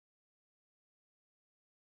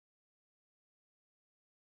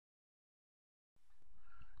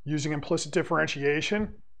Using implicit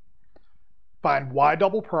differentiation, find y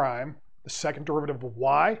double prime, the second derivative of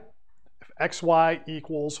y, if xy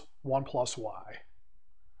equals 1 plus y.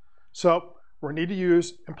 So we're going to need to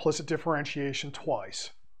use implicit differentiation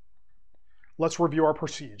twice. Let's review our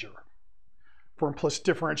procedure. For implicit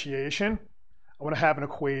differentiation, I want to have an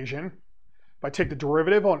equation. If I take the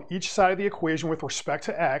derivative on each side of the equation with respect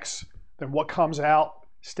to x, then what comes out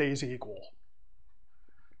stays equal.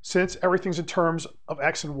 Since everything's in terms of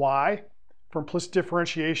x and y, for implicit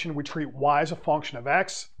differentiation, we treat y as a function of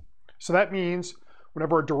x. So that means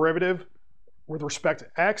whenever a derivative with respect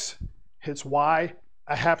to x hits y,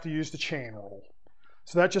 I have to use the chain rule.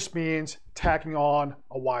 So that just means tacking on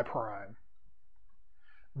a y prime.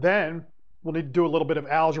 Then we'll need to do a little bit of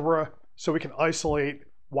algebra so we can isolate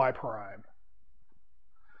y prime.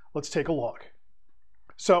 Let's take a look.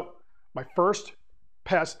 So my first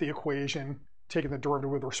pass at the equation, taking the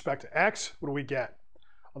derivative with respect to x, what do we get?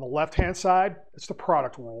 On the left-hand side, it's the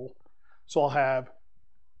product rule. So I'll have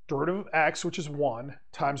derivative of x, which is 1,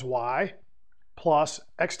 times y, plus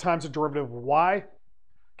x times the derivative of y.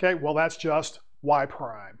 Okay, well that's just y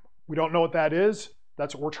prime. We don't know what that is.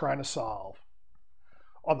 That's what we're trying to solve.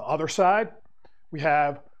 On the other side, we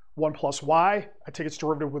have 1 plus y. I take its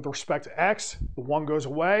derivative with respect to x. The 1 goes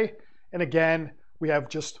away. And again, we have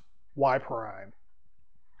just y prime.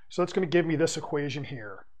 So that's going to give me this equation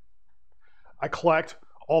here. I collect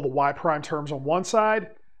all the y prime terms on one side,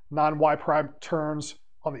 non-y prime terms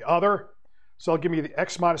on the other. So it'll give me the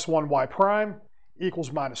x minus 1 y prime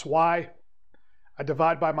equals minus y. I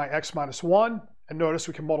divide by my x minus 1, and notice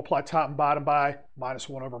we can multiply top and bottom by minus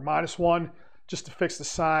 1 over minus 1 just to fix the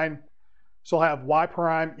sign. So I'll have y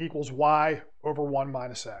prime equals y over 1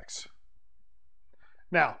 minus x.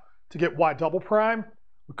 Now, to get y double prime,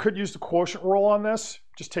 we could use the quotient rule on this.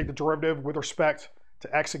 Just take the derivative with respect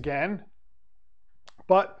to x again.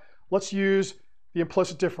 But let's use the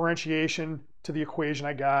implicit differentiation to the equation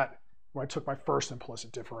I got when I took my first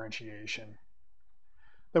implicit differentiation.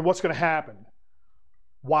 Then what's going to happen?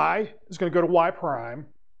 Y is going to go to y prime.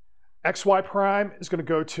 Xy prime is going to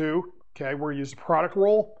go to, okay, we're going to use the product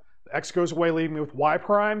rule. The x goes away, leaving me with y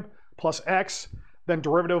prime plus x. Then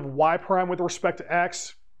derivative of y prime with respect to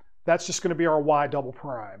x. That's just going to be our y double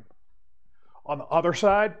prime. On the other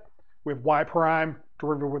side, we have y prime,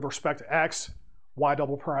 derivative with respect to x, y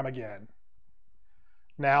double prime again.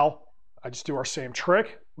 Now, I just do our same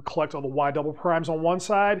trick. We collect all the y double primes on one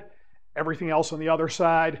side, everything else on the other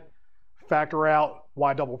side, factor out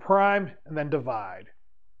y double prime, and then divide.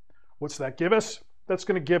 What's that give us? That's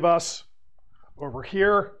going to give us, over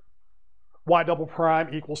here, y double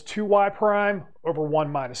prime equals 2y prime over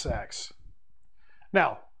 1 minus x.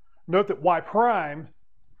 Now, note that y prime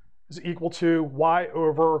is equal to y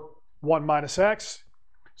over 1 minus x.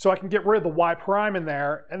 So I can get rid of the y prime in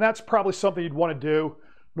there, and that's probably something you'd want to do.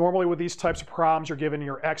 Normally with these types of problems, you're given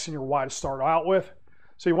your x and your y to start out with.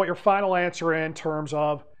 So you want your final answer in terms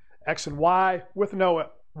of x and y with no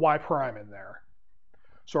y prime in there.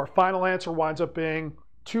 So our final answer winds up being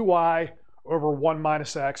 2y over 1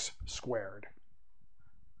 minus x squared.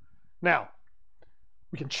 Now,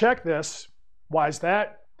 we can check this. Why is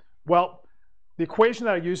that? Well, the equation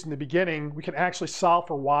that I used in the beginning, we can actually solve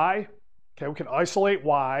for y. Okay, we can isolate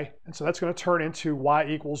y, and so that's going to turn into y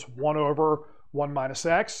equals 1 over 1 minus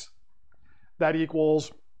x. That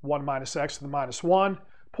equals 1 minus x to the minus 1.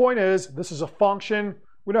 Point is, this is a function.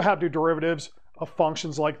 We know how to do derivatives of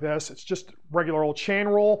functions like this. It's just regular old chain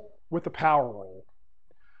rule with the power rule.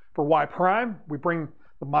 For y prime, we bring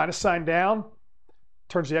the minus sign down,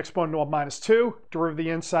 turns the exponent into a minus 2. Derivative of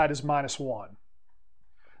the inside is minus 1.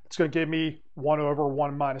 It's going to give me 1 over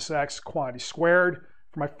 1 minus x quantity squared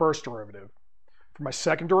for my first derivative. For my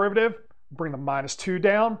second derivative, bring the minus 2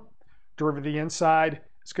 down. Derivative of the inside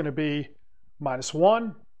is going to be minus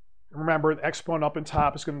 1. Remember, the exponent up in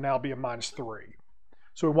top is going to now be a minus 3.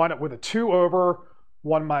 So we wind up with a 2 over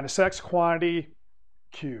 1 minus x quantity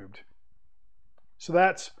cubed. So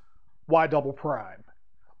that's y double prime.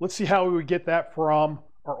 Let's see how we would get that from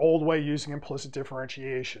our old way using implicit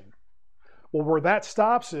differentiation. Well, where that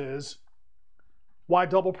stops is y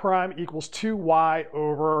double prime equals 2y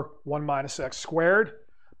over 1 minus x squared.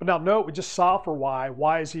 But now note, we just solved for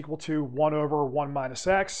y is equal to 1 over 1 minus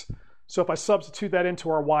x. So if I substitute that into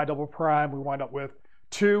our y double prime, we wind up with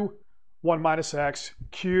 2, 1 minus x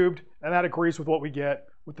cubed, and that agrees with what we get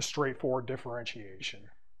with the straightforward differentiation.